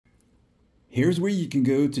Here's where you can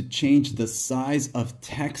go to change the size of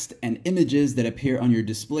text and images that appear on your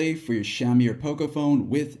display for your Xiaomi or Poco phone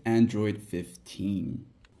with Android 15.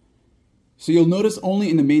 So you'll notice only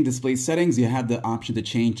in the main display settings, you have the option to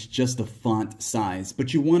change just the font size,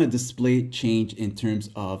 but you want a display change in terms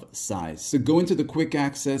of size. So go into the quick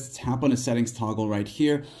access, tap on the settings toggle right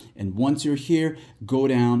here. And once you're here, go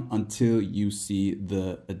down until you see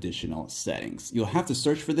the additional settings. You'll have to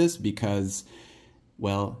search for this because,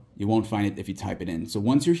 well, you won't find it if you type it in. So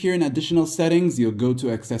once you're here in additional settings, you'll go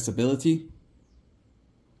to accessibility.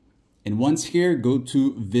 And once here, go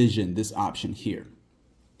to vision, this option here.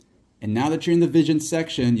 And now that you're in the vision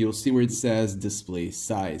section, you'll see where it says display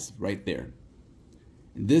size right there.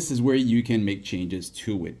 And this is where you can make changes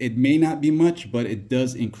to it. It may not be much, but it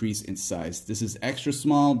does increase in size. This is extra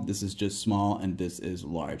small, this is just small, and this is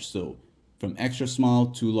large. So from extra small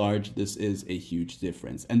to large, this is a huge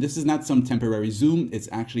difference. And this is not some temporary zoom, it's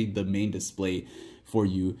actually the main display for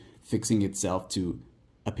you fixing itself to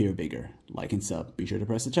appear bigger. Like and sub, be sure to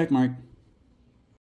press the check mark.